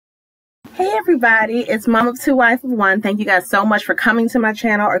Hey everybody, it's Mom of Two, Wife of One. Thank you guys so much for coming to my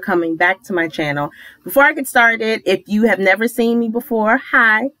channel or coming back to my channel. Before I get started, if you have never seen me before,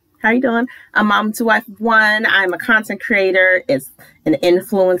 hi, how you doing? I'm Mom of Two, Wife of One. I'm a content creator. It's an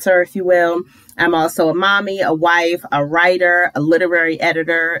influencer, if you will. I'm also a mommy, a wife, a writer, a literary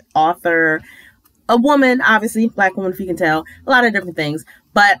editor, author, a woman, obviously, Black woman if you can tell, a lot of different things.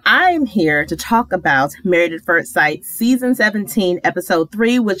 But I'm here to talk about Married at First Sight Season 17, Episode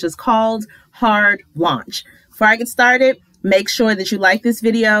 3, which is called Hard Launch. Before I get started, make sure that you like this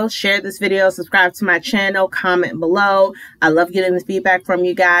video, share this video, subscribe to my channel, comment below. I love getting the feedback from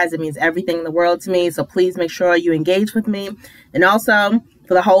you guys. It means everything in the world to me, so please make sure you engage with me. And also,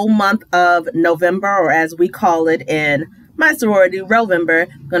 for the whole month of November, or as we call it in my sorority, Rovember,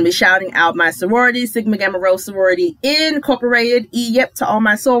 I'm going to be shouting out my sorority, Sigma Gamma Rho Sorority Incorporated, yep, to all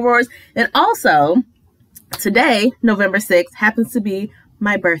my sorors. And also, today, November 6th, happens to be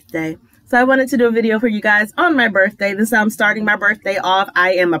my birthday. So I wanted to do a video for you guys on my birthday. This is how I'm starting my birthday off.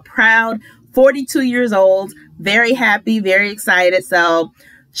 I am a proud 42 years old, very happy, very excited. So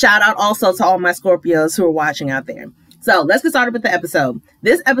shout out also to all my Scorpios who are watching out there. So let's get started with the episode.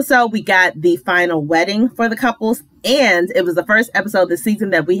 This episode, we got the final wedding for the couples, and it was the first episode this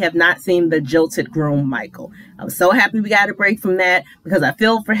season that we have not seen the jilted groom, Michael. I was so happy we got a break from that because I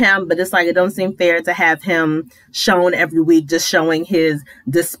feel for him, but it's like it don't seem fair to have him shown every week, just showing his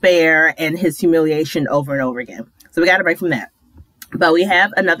despair and his humiliation over and over again. So we got a break from that. But we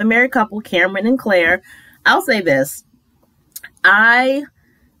have another married couple, Cameron and Claire. I'll say this.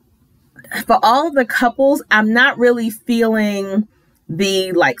 For all the couples, I'm not really feeling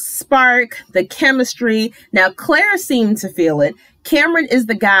the spark, the chemistry. Now, Claire seemed to feel it. Cameron is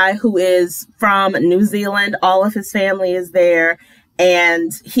the guy who is from New Zealand. All of his family is there.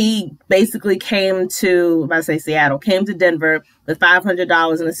 And he basically came to, if I say Seattle, came to Denver with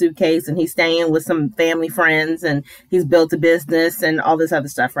 $500 in a suitcase. And he's staying with some family friends. And he's built a business and all this other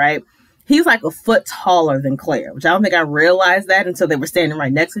stuff, right? He's like a foot taller than Claire, which I don't think I realized that until they were standing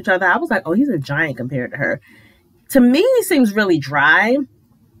right next to each other. I was like, oh, he's a giant compared to her. To me, he seems really dry,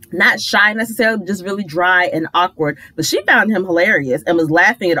 not shy necessarily, but just really dry and awkward. But she found him hilarious and was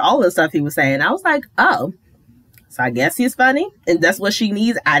laughing at all the stuff he was saying. I was like, oh, so I guess he's funny and that's what she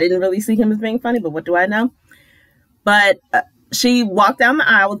needs. I didn't really see him as being funny, but what do I know? But she walked down the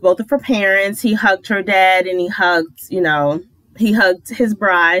aisle with both of her parents. He hugged her dad and he hugged his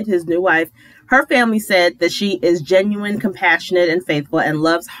bride, his new wife. Her family said that she is genuine, compassionate, and faithful and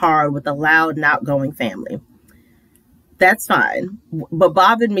loves hard with a loud and outgoing family. That's fine. What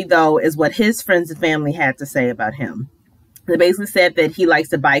bothered me, though, is what his friends and family had to say about him. They basically said that he likes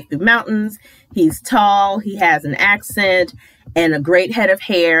to bike through mountains, he's tall, he has an accent, and a great head of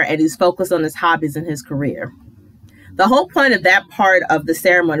hair, and he's focused on his hobbies and his career. The whole point of that part of the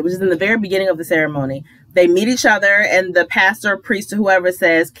ceremony, which is in the very beginning of the ceremony, they meet each other and the pastor, priest, or whoever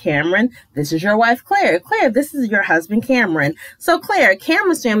says, Cameron, this is your wife, Claire. Claire, this is your husband, Cameron. So Claire,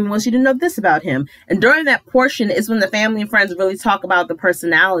 Cameron's family wants you to know this about him. And during that portion is when the family and friends really talk about the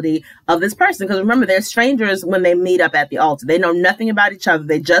personality of this person. Because remember, they're strangers when they meet up at the altar. They know nothing about each other.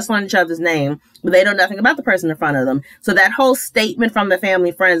 They just learn each other's name, but they know nothing about the person in front of them. So that whole statement from the family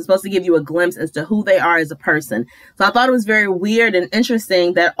and friends is supposed to give you a glimpse as to who they are as a person. So I thought it was very weird and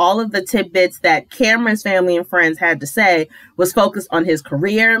interesting that all of the tidbits that Cameron's family and friends had to say was focused on his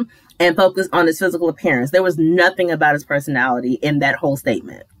career and focused on his physical appearance. There was nothing about his personality in that whole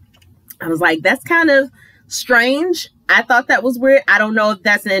statement. I was like, that's kind of strange. I thought that was weird. I don't know if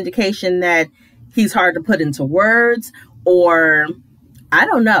that's an indication that he's hard to put into words, or I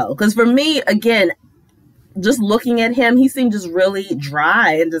don't know. Because for me, again, just looking at him, he seemed just really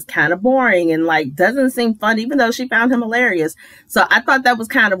dry and just kind of boring and doesn't seem fun, even though she found him hilarious. So I thought that was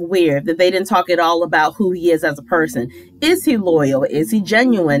kind of weird that they didn't talk at all about who he is as a person. Is he loyal? Is he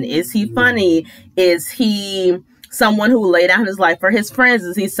genuine? Is he funny? Is he someone who will lay down his life for his friends?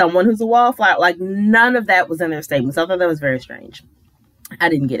 Is he someone who's a wallflower? None of that was in their statements. I thought that was very strange. I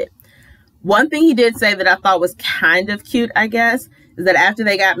didn't get it. One thing he did say that I thought was kind of cute, I guess, is that after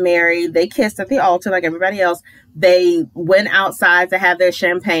they got married, they kissed at the altar like everybody else. They went outside to have their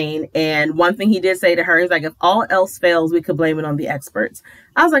champagne. And one thing he did say to her, he's like, if all else fails, we could blame it on the experts.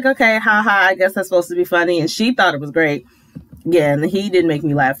 I was like, okay, haha, I guess that's supposed to be funny. And she thought it was great. Yeah, and he did make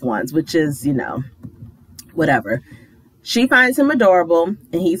me laugh once, which is, whatever. She finds him adorable.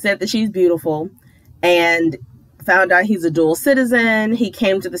 And he said that she's beautiful. And found out he's a dual citizen. He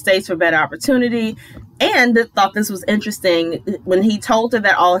came to the States for better opportunity, and thought this was interesting. When he told her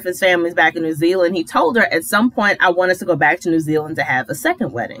that all of his family's back in New Zealand, he told her at some point, I want us to go back to New Zealand to have a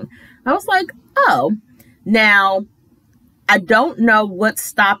second wedding. I was like, oh. Now, I don't know what's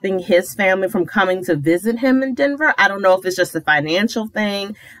stopping his family from coming to visit him in Denver. I don't know if it's just a financial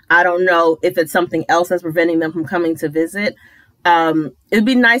thing. I don't know if it's something else that's preventing them from coming to visit. It'd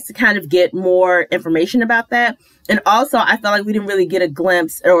be nice to kind of get more information about that. And also, I felt like we didn't really get a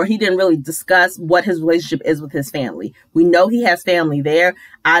glimpse, or he didn't really discuss what his relationship is with his family. We know he has family there.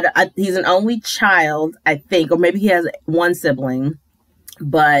 He's an only child, I think, or maybe he has one sibling.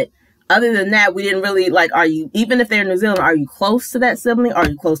 But other than that, we didn't really, like, are you, even if they're in New Zealand, are you close to that sibling? Are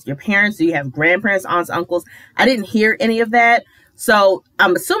you close to your parents? Do you have grandparents, aunts, uncles? I didn't hear any of that. So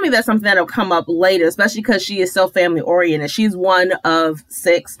I'm assuming that's something that'll come up later, especially because she is so family oriented. She's one of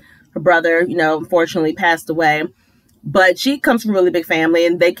 6. Her brother, unfortunately passed away. But she comes from a really big family,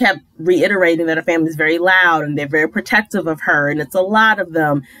 and they kept reiterating that her family is very loud and they're very protective of her, and it's a lot of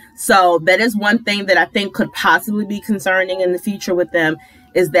them. So that is one thing that I think could possibly be concerning in the future with them,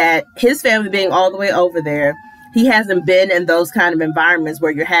 is that his family being all the way over there, he hasn't been in those kind of environments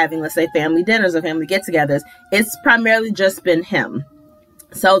where you're having, let's say, family dinners or family get-togethers. It's primarily just been him.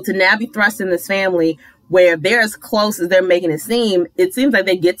 So to now be thrust in this family where they're as close as they're making it seems like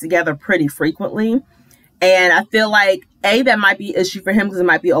they get together pretty frequently. And I feel like, A, that might be an issue for him because it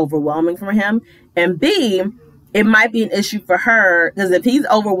might be overwhelming for him. And B, it might be an issue for her because if he's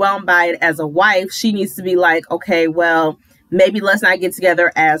overwhelmed by it as a wife, she needs to be like, okay, well, maybe let's not get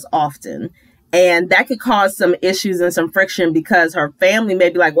together as often. And that could cause some issues and some friction because her family may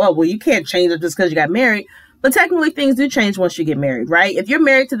be like, well, you can't change it just because you got married. But technically, things do change once you get married, right? If you're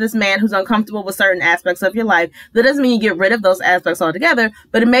married to this man who's uncomfortable with certain aspects of your life, that doesn't mean you get rid of those aspects altogether,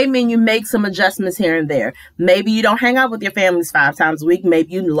 but it may mean you make some adjustments here and there. Maybe you don't hang out with your families 5 times a week.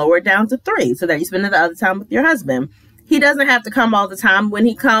 Maybe you lower it down to 3 so that you spend the other time with your husband. He doesn't have to come all the time. When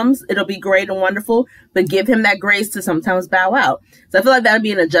he comes, it'll be great and wonderful, but give him that grace to sometimes bow out. So I feel like that'll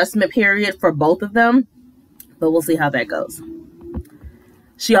be an adjustment period for both of them, but we'll see how that goes.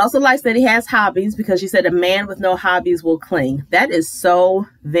 She also likes that he has hobbies because she said a man with no hobbies will cling. That is so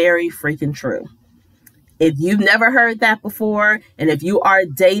very freaking true. If you've never heard that before, and if you are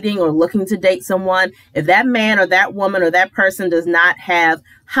dating or looking to date someone, if that man or that woman or that person does not have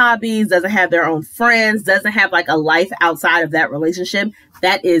hobbies, doesn't have their own friends, doesn't have like a life outside of that relationship,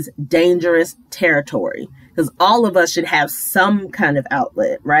 that is dangerous territory. Because all of us should have some kind of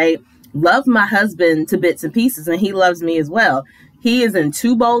outlet, right? Love my husband to bits and pieces, and he loves me as well. He is in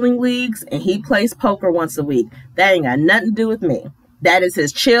 2 bowling leagues and he plays poker once a week. That ain't got nothing to do with me. That is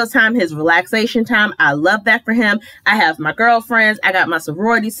his chill time, his relaxation time. I love that for him. I have my girlfriends. I got my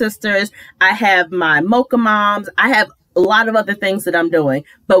sorority sisters. I have my mocha moms. I have a lot of other things that I'm doing.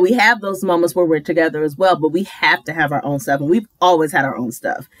 But we have those moments where we're together as well. But we have to have our own stuff. And we've always had our own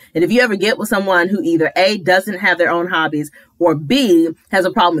stuff. And if you ever get with someone who either A, doesn't have their own hobbies, or B, has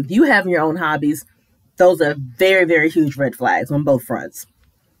a problem with you having your own hobbies, those are very, very huge red flags on both fronts.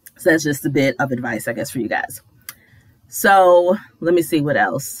 So that's just a bit of advice, I guess, for you guys. So let me see what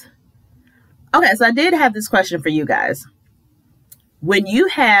else. Okay, so I did have this question for you guys.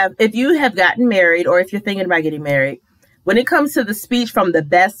 If you have gotten married, or if you're thinking about getting married, when it comes to the speech from the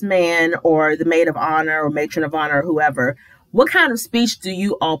best man or the maid of honor or matron of honor or whoever, what kind of speech do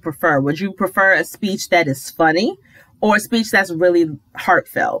you all prefer? Would you prefer a speech that is funny or a speech that's really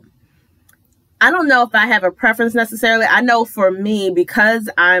heartfelt? I don't know if I have a preference necessarily. I know for me, because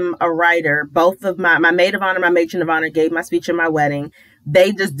I'm a writer, both of my maid of honor, my matron of honor gave my speech in my wedding.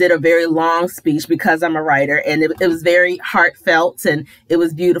 They just did a very long speech because I'm a writer, and it was very heartfelt and it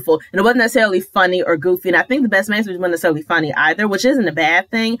was beautiful. And it wasn't necessarily funny or goofy. And I think the best man speech wasn't necessarily funny either, which isn't a bad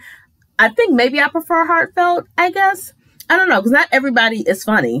thing. I think maybe I prefer heartfelt, I guess. I don't know, because not everybody is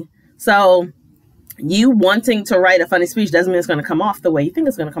funny. So you wanting to write a funny speech doesn't mean it's going to come off the way you think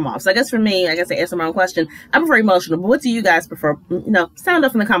it's going to come off. So I guess for me, I guess to answer my own question, I prefer emotional. But what do you guys prefer? Sound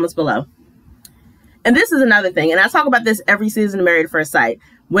off in the comments below. And this is another thing, and I talk about this every season of Married at First Sight.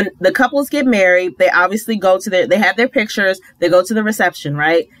 When the couples get married, they obviously they have their pictures, they go to the reception,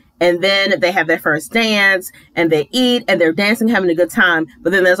 right? And then they have their first dance, and they eat, and they're dancing, having a good time.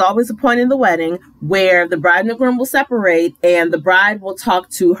 But then there's always a point in the wedding where the bride and the groom will separate, and the bride will talk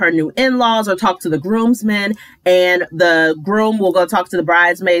to her new in-laws or talk to the groomsmen, and the groom will go talk to the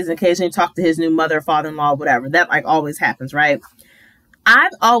bridesmaids and occasionally talk to his new mother, father-in-law, whatever. That like always happens, right?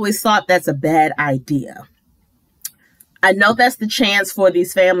 I've always thought that's a bad idea. I know that's the chance for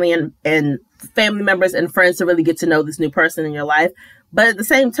these family and family members and friends to really get to know this new person in your life. But at the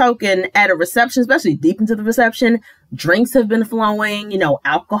same token, at a reception, especially deep into the reception, drinks have been flowing,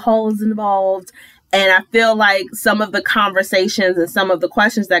 alcohol is involved. And I feel like some of the conversations and some of the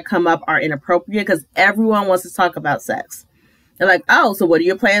questions that come up are inappropriate because everyone wants to talk about sex. They're like, oh, so what are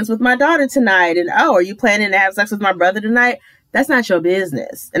your plans with my daughter tonight? And, oh, are you planning to have sex with my brother tonight? That's not your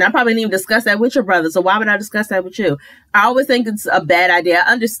business. And I probably didn't even discuss that with your brother. So why would I discuss that with you? I always think it's a bad idea.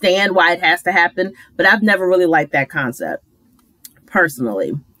 I understand why it has to happen, but I've never really liked that concept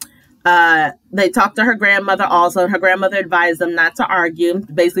personally. They talked to her grandmother also, and her grandmother advised them not to argue,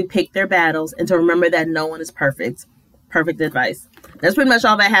 basically pick their battles, and to remember that no one is perfect. Perfect advice. That's pretty much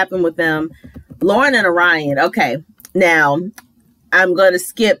all that happened with them. Lauren and Orion. Okay, now I'm going to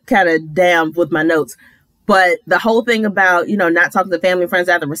skip kind of down with my notes. But the whole thing about, you know, not talking to family and friends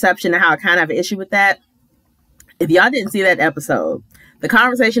at the reception and how I kind of have an issue with that. If y'all didn't see that episode, the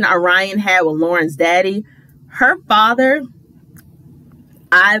conversation Orion had with Lauren's daddy, her father,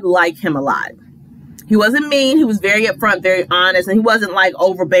 I like him a lot. He wasn't mean. He was very upfront, very honest. And he wasn't like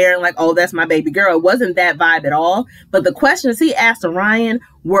overbearing, like, oh, that's my baby girl. It wasn't that vibe at all. But the questions he asked Orion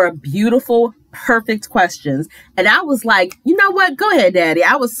were beautiful, perfect questions. And I was like, you know what? Go ahead, daddy.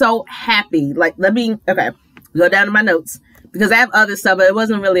 I was so happy. Like, okay, go down to my notes because I have other stuff, but it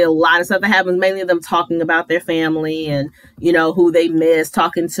wasn't really a lot of stuff that happens. Mainly them talking about their family and, you know, who they miss,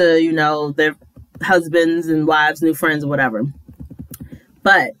 talking to, you know, their husbands and wives, new friends, or whatever.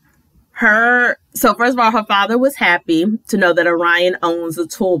 But so first of all, her father was happy to know that Orion owns a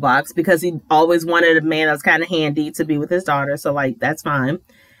toolbox because he always wanted a man that was kind of handy to be with his daughter. So like, that's fine.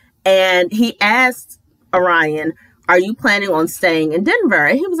 And he asked Orion, are you planning on staying in Denver?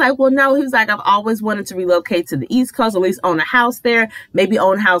 And he was like, well, no. He was like, I've always wanted to relocate to the East Coast, or at least own a house there, maybe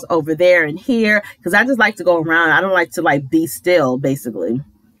own a house over there and here. Cause I just like to go around. I don't like to like be still, basically.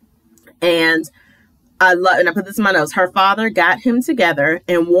 And and I put this in my notes. Her father got him together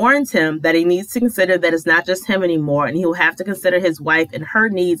and warned him that he needs to consider that it's not just him anymore, and he will have to consider his wife and her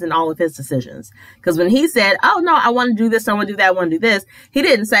needs in all of his decisions. Because when he said, oh, no, I want to do this, I want to do that, I want to do this, he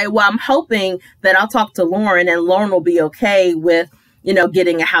didn't say, well, I'm hoping that I'll talk to Lauren and Lauren will be okay with, you know,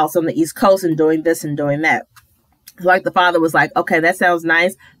 getting a house on the East Coast and doing this and doing that. Like the father was like, okay, that sounds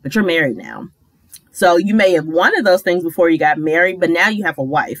nice, but you're married now. So you may have wanted those things before you got married, but now you have a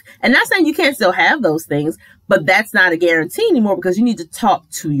wife. And not saying you can't still have those things, but that's not a guarantee anymore because you need to talk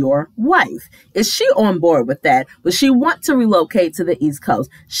to your wife. Is she on board with that? Will she want to relocate to the East Coast?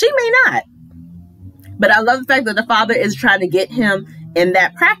 She may not. But I love the fact that the father is trying to get him in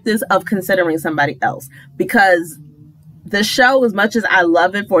that practice of considering somebody else, because the show, as much as I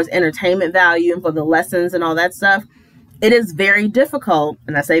love it for its entertainment value and for the lessons and all that stuff, it is very difficult.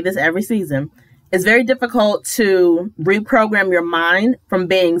 And I say this every season. It's very difficult to reprogram your mind from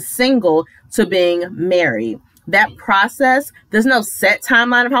being single to being married. That process, there's no set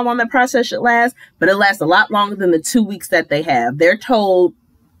timeline of how long that process should last, but it lasts a lot longer than the 2 weeks that they have. They're told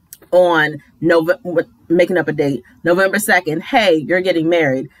on November, making up a date, November 2nd, hey, you're getting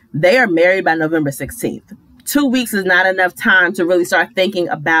married. They are married by November 16th. 2 weeks is not enough time to really start thinking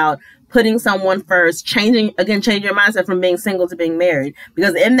about putting someone first, changing your mindset from being single to being married.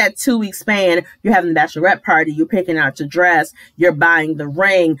 Because in that 2 week span, you're having the bachelorette party, you're picking out your dress, you're buying the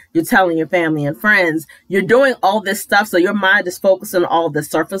ring, you're telling your family and friends, you're doing all this stuff. So your mind is focused on all the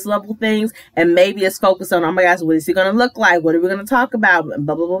surface level things. And maybe it's focused on, oh my gosh, what is he going to look like? What are we going to talk about? And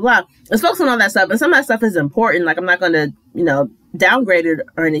blah, blah, blah, blah. It's focused on all that stuff. And some of that stuff is important. Like, I'm not going to, you know, downgrade it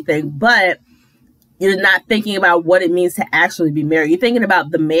or anything, but you're not thinking about what it means to actually be married. You're thinking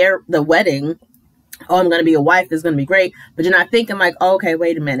about the wedding. Oh, I'm going to be a wife. It's going to be great. But you're not thinking like, oh, okay,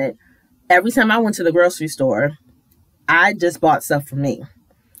 wait a minute. Every time I went to the grocery store, I just bought stuff for me.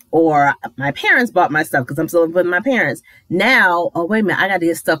 Or my parents bought my stuff because I'm still living with my parents. Now, oh, wait a minute. I got to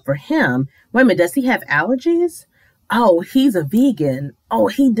get stuff for him. Wait a minute. Does he have allergies? Oh, he's a vegan. Oh,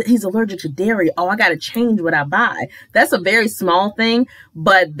 he's allergic to dairy. Oh, I got to change what I buy. That's a very small thing,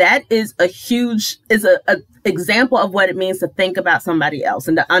 but that is a example of what it means to think about somebody else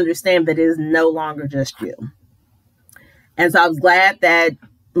and to understand that it is no longer just you. And so I was glad that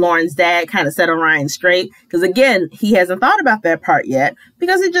Lauren's dad kind of set Orion straight, because again, he hasn't thought about that part yet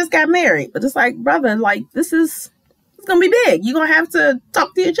because he just got married. But it's like, brother, like it's going to be big. You're going to have to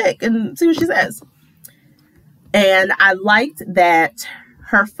talk to your chick and see what she says. And I liked that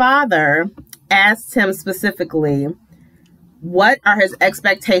her father asked him specifically, what are his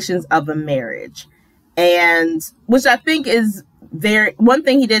expectations of a marriage? And which I think is one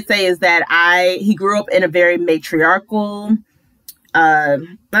thing he did say is that he grew up in a very matriarchal,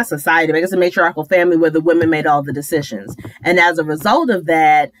 not society, but I guess a matriarchal family where the women made all the decisions. And as a result of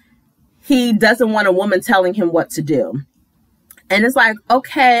that, he doesn't want a woman telling him what to do. And it's like,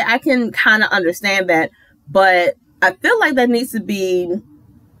 okay, I can kind of understand that. But I feel like that needs to be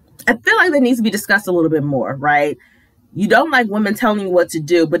discussed a little bit more, right? you don't like women telling you what to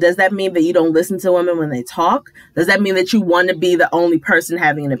do, but does that mean that you don't listen to women when they talk? Does that mean that you want to be the only person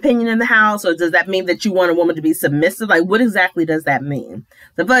having an opinion in the house? Or does that mean that you want a woman to be submissive? Like, what exactly does that mean?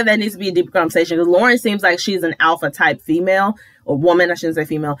 So I feel like that needs to be a deeper conversation, because Lauren seems like she's an alpha type female, or woman, I shouldn't say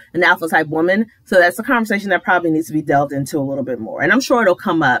female, an alpha type woman. So that's a conversation that probably needs to be delved into a little bit more. And I'm sure it'll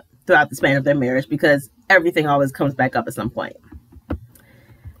come up throughout the span of their marriage, because everything always comes back up at some point.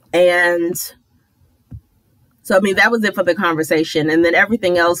 And so, I mean, that was it for the conversation. And then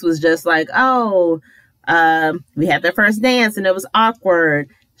everything else was just like, oh, we had their first dance and it was awkward.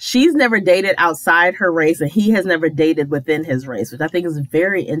 She's never dated outside her race, and he has never dated within his race, which I think is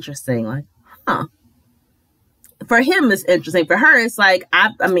very interesting. Like, huh. For him, it's interesting. For her, it's like, I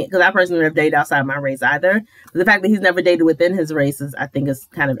mean, because I personally never dated outside my race either. But the fact that he's never dated within his race is, I think, is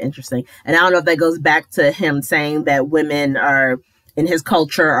kind of interesting. And I don't know if that goes back to him saying that women are, in his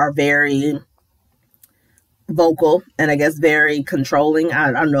culture, are very vocal and I guess very controlling.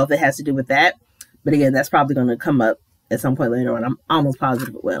 I don't know if it has to do with that. But again, that's probably going to come up at some point later on. I'm almost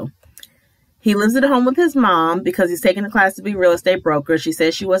positive it will. He lives at home with his mom because he's taking a class to be a real estate broker. She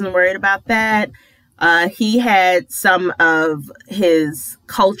says she wasn't worried about that. He had some of his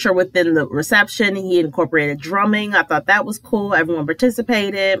culture within the reception. He incorporated drumming. I thought that was cool. Everyone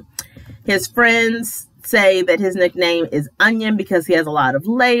participated. His friends say that his nickname is Onion because he has a lot of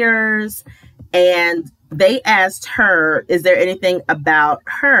layers. And they asked her, is there anything about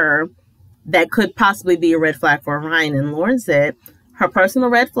her that could possibly be a red flag for Ryan? And Lauren said her personal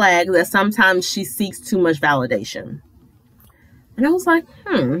red flag, that sometimes she seeks too much validation. And I was like,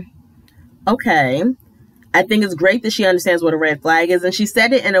 okay. I think it's great that she understands what a red flag is. And she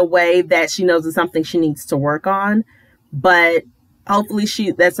said it in a way that she knows it's something she needs to work on. But hopefully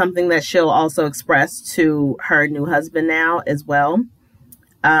that's something that she'll also express to her new husband now as well.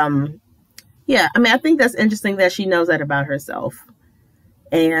 Yeah, I mean, I think that's interesting that she knows that about herself.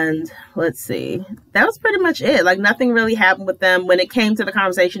 And let's see, that was pretty much it. Like, nothing really happened with them. When it came to the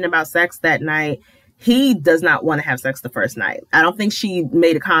conversation about sex that night, he does not want to have sex the first night. I don't think she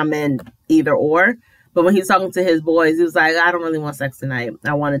made a comment either or. But when he was talking to his boys, he was like, I don't really want sex tonight.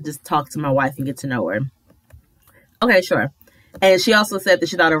 I want to just talk to my wife and get to know her. Okay, sure. And she also said that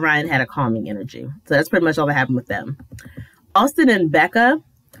she thought Orion had a calming energy. So that's pretty much all that happened with them. Austin and Becca,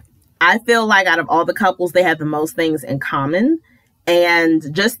 I feel like out of all the couples, they have the most things in common.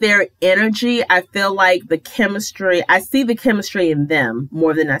 And just their energy, I feel like the chemistry, I see the chemistry in them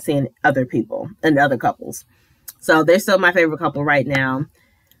more than I see in other people and other couples. So they're still my favorite couple right now.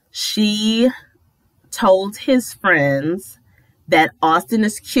 She told his friends that Austin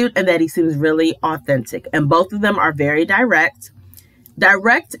is cute and that he seems really authentic. And both of them are very direct.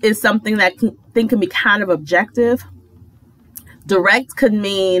 Direct is something that can be kind of objective. Direct could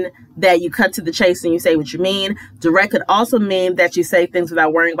mean that you cut to the chase and you say what you mean. Direct could also mean that you say things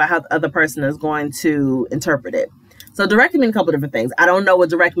without worrying about how the other person is going to interpret it. So direct can mean a couple different things. I don't know what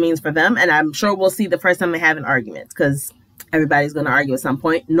direct means for them, and I'm sure we'll see the first time they have an argument, because everybody's going to argue at some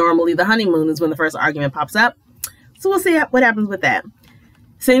point. Normally the honeymoon is when the first argument pops up. So we'll see what happens with that.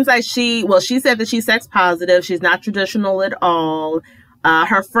 Seems like she said that she's sex positive. She's not traditional at all.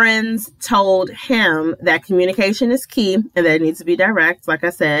 Her friends told him that communication is key and that it needs to be direct, like I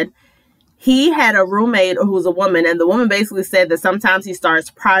said. He had a roommate who was a woman, and the woman basically said that sometimes he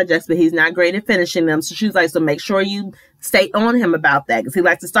starts projects, but he's not great at finishing them. So she was like, so make sure you stay on him about that, because he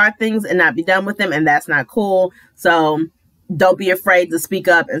likes to start things and not be done with them, and that's not cool. So don't be afraid to speak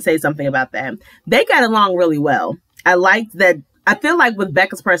up and say something about that. They got along really well. I liked that. I feel like with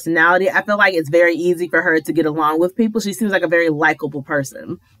Becca's personality, I feel like it's very easy for her to get along with people. She seems like a very likable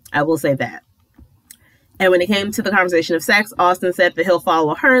person. I will say that. And when it came to the conversation of sex, Austin said that he'll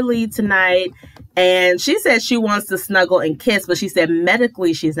follow her lead tonight. And she said she wants to snuggle and kiss, but she said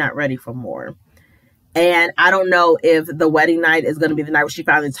medically she's not ready for more. And I don't know if the wedding night is going to be the night where she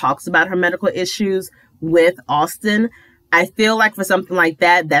finally talks about her medical issues with Austin. I feel like for something like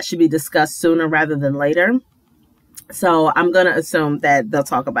that, that should be discussed sooner rather than later. So I'm going to assume that they'll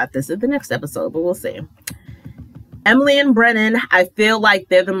talk about this in the next episode, but we'll see. Emily and Brennan, I feel like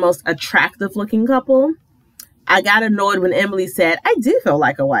they're the most attractive looking couple. I got annoyed when Emily said, I do feel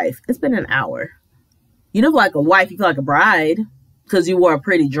like a wife. It's been an hour. You don't feel like a wife, you feel like a bride, because you wore a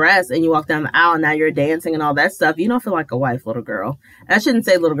pretty dress and you walked down the aisle and now you're dancing and all that stuff. You don't feel like a wife, little girl. I shouldn't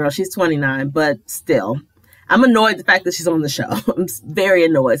say little girl. She's 29, but still. I'm annoyed the fact that she's on the show. I'm very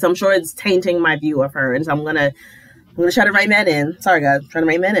annoyed. So I'm sure it's tainting my view of her. And so I'm going to try to rein that in. Sorry, guys. I'm trying to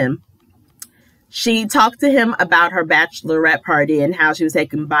rein that in. She talked to him about her bachelorette party and how she was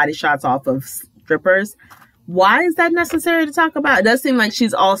taking body shots off of strippers. Why is that necessary to talk about? It does seem like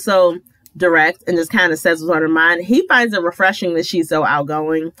she's also direct and just kind of says what's on her mind. He finds it refreshing that she's so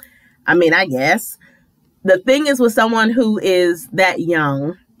outgoing. I mean, I guess. The thing is, with someone who is that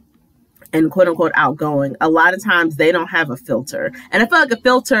young and quote unquote outgoing, a lot of times they don't have a filter. And I feel like a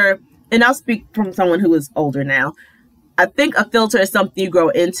filter, and I'll speak from someone who is older now, I think a filter is something you grow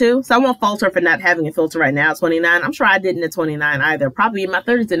into. So I won't fault her for not having a filter right now at 29. I'm sure I didn't at 29 either. Probably in my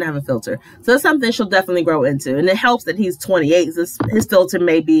 30s didn't have a filter. So it's something she'll definitely grow into. And it helps that he's 28. So his filter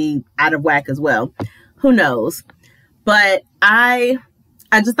may be out of whack as well. Who knows? But I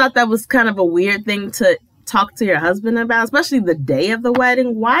just thought that was kind of a weird thing to talk to your husband about, especially the day of the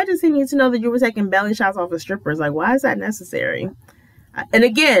wedding. Why does he need to know that you were taking belly shots off of strippers? Like, why is that necessary? And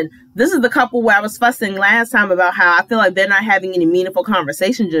again, this is the couple where I was fussing last time about how I feel like they're not having any meaningful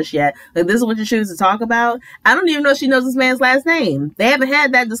conversation just yet. Like, this is what you choose to talk about. I don't even know if she knows this man's last name. They haven't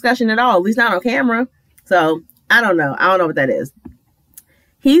had that discussion at all, at least not on camera. So I don't know. I don't know what that is.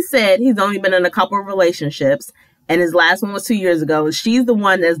 He said he's only been in a couple of relationships, and his last one was 2 years ago. She's the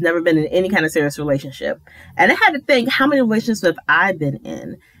one that's never been in any kind of serious relationship. And I had to think, how many relationships have I been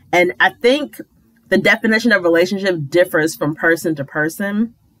in? And I think the definition of relationship differs from person to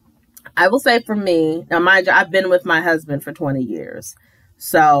person. I will say for me, now mind you, I've been with my husband for 20 years.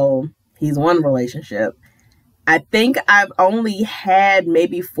 So he's one relationship. I think I've only had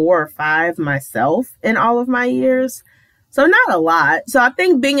maybe 4 or 5 myself in all of my years. So not a lot. So I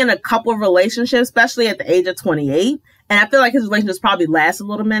think being in a couple of relationships, especially at the age of 28, and I feel like his relationships probably last a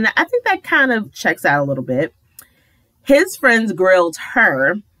little minute, I think that kind of checks out a little bit. His friends grilled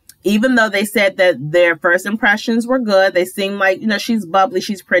her, even though they said that their first impressions were good. They seemed like, you know, she's bubbly,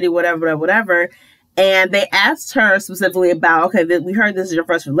 she's pretty, whatever. And they asked her specifically about, okay, we heard this is your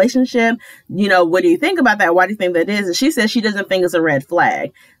first relationship. You know, what do you think about that? Why do you think that is? And she said she doesn't think it's a red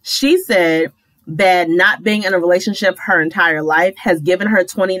flag. She said that not being in a relationship her entire life has given her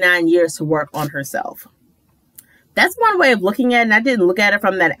 29 years to work on herself. That's one way of looking at it, and I didn't look at it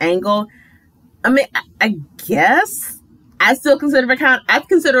from that angle. I mean, I guess I still consider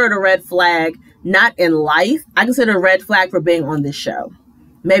it a red flag, not in life. I consider it a red flag for being on this show.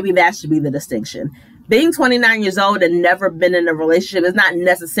 Maybe that should be the distinction. Being 29 years old and never been in a relationship is not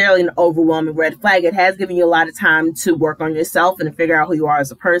necessarily an overwhelming red flag. It has given you a lot of time to work on yourself and to figure out who you are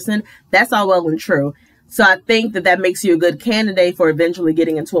as a person. That's all well and true. So I think that makes you a good candidate for eventually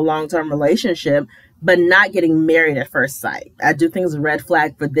getting into a long-term relationship, but not getting married at first sight. I do think it's a red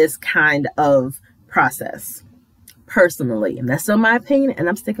flag for this kind of process, personally. And that's still my opinion, and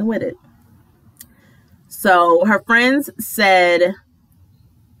I'm sticking with it. So her friends said,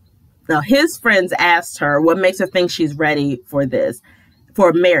 now his friends asked her what makes her think she's ready for this,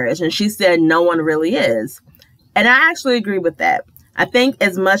 for marriage. And she said, no one really is. And I actually agree with that. I think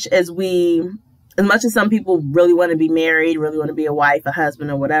as much as some people really want to be married, really want to be a wife, a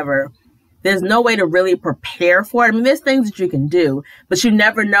husband, or whatever, there's no way to really prepare for it. I mean, there's things that you can do, but you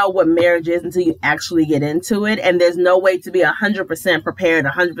never know what marriage is until you actually get into it. And there's no way to be 100% prepared,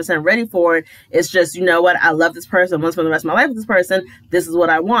 100% ready for it. It's just, you know what? I love this person. I want to spend the rest of my life with this person. This is what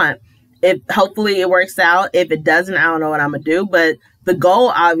I want. Hopefully it works out. If it doesn't, I don't know what I'm going to do. But the goal,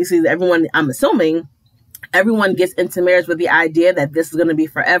 obviously, is I'm assuming everyone gets into marriage with the idea that this is going to be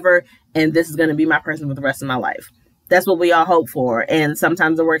forever and this is going to be my person for the rest of my life. That's what we all hope for. And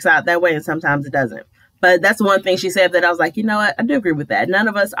sometimes it works out that way and sometimes it doesn't. But that's one thing she said that I was like, you know what? I do agree with that. None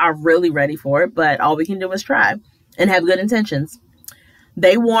of us are really ready for it, but all we can do is try and have good intentions.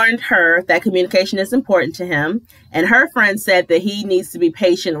 They warned her that communication is important to him. And her friend said that he needs to be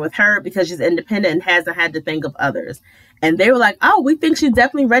patient with her because she's independent and hasn't had to think of others. And they were like, oh, we think she's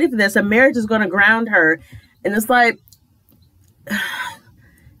definitely ready for this. A marriage is going to ground her. And it's like,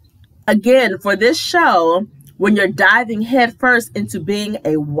 again, for this show, when you're diving headfirst into being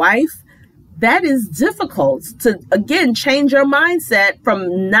a wife, that is difficult to, again, change your mindset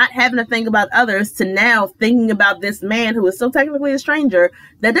from not having to think about others to now thinking about this man who is still technically a stranger.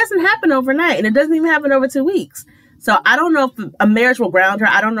 That doesn't happen overnight, and it doesn't even happen over 2 weeks. So I don't know if a marriage will ground her.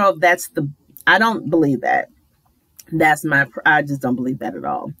 I don't know if I don't believe that. I just don't believe that at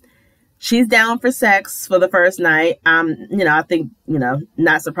all. She's down for sex for the first night. I think,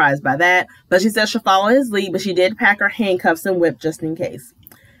 not surprised by that. But she says she'll follow his lead, but she did pack her handcuffs and whip just in case.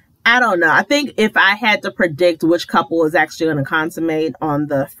 I don't know. I think if I had to predict which couple is actually going to consummate on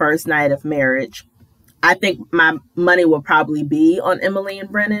the first night of marriage, I think my money will probably be on Emily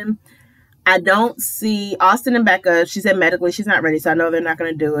and Brennan. I don't see Austin and Becca. She said medically she's not ready, so I know they're not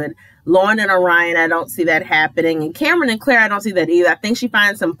going to do it. Lauren and Orion, I don't see that happening. And Cameron and Claire, I don't see that either. I think she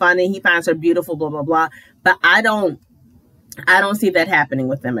finds him funny. He finds her beautiful, blah, blah, blah. But I don't see that happening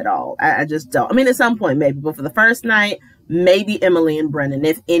with them at all. I just don't. I mean, at some point maybe, but for the first night, maybe Emily and Brennan,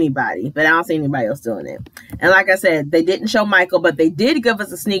 if anybody, but I don't see anybody else doing it. And like I said, they didn't show Michael, but they did give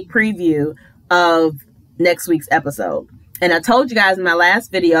us a sneak preview of next week's episode. And I told you guys in my last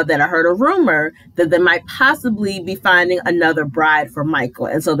video that I heard a rumor that they might possibly be finding another bride for Michael.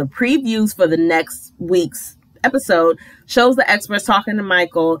 And so the previews for the next week's episode shows the experts talking to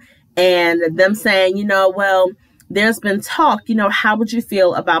Michael and them saying, you know, well, there's been talk, you know, how would you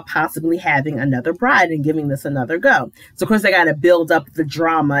feel about possibly having another bride and giving this another go? So, of course, they got to build up the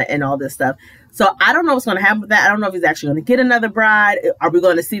drama and all this stuff. So I don't know what's going to happen with that. I don't know if he's actually going to get another bride. Are we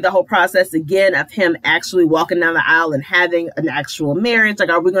going to see the whole process again of him actually walking down the aisle and having an actual marriage? Like,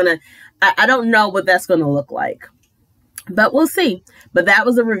 are we going to, I don't know what that's going to look like, but we'll see. But that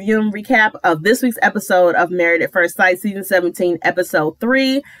was a review and recap of this week's episode of Married at First Sight, season 17, episode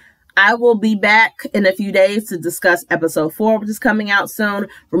 3. I will be back in a few days to discuss episode 4, which is coming out soon.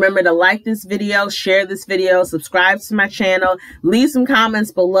 Remember to like this video, share this video, subscribe to my channel, leave some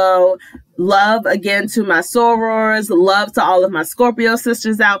comments below. Love again to my sorors. Love to all of my Scorpio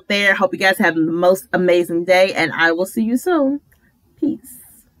sisters out there. Hope you guys have the most amazing day, and I will see you soon. Peace.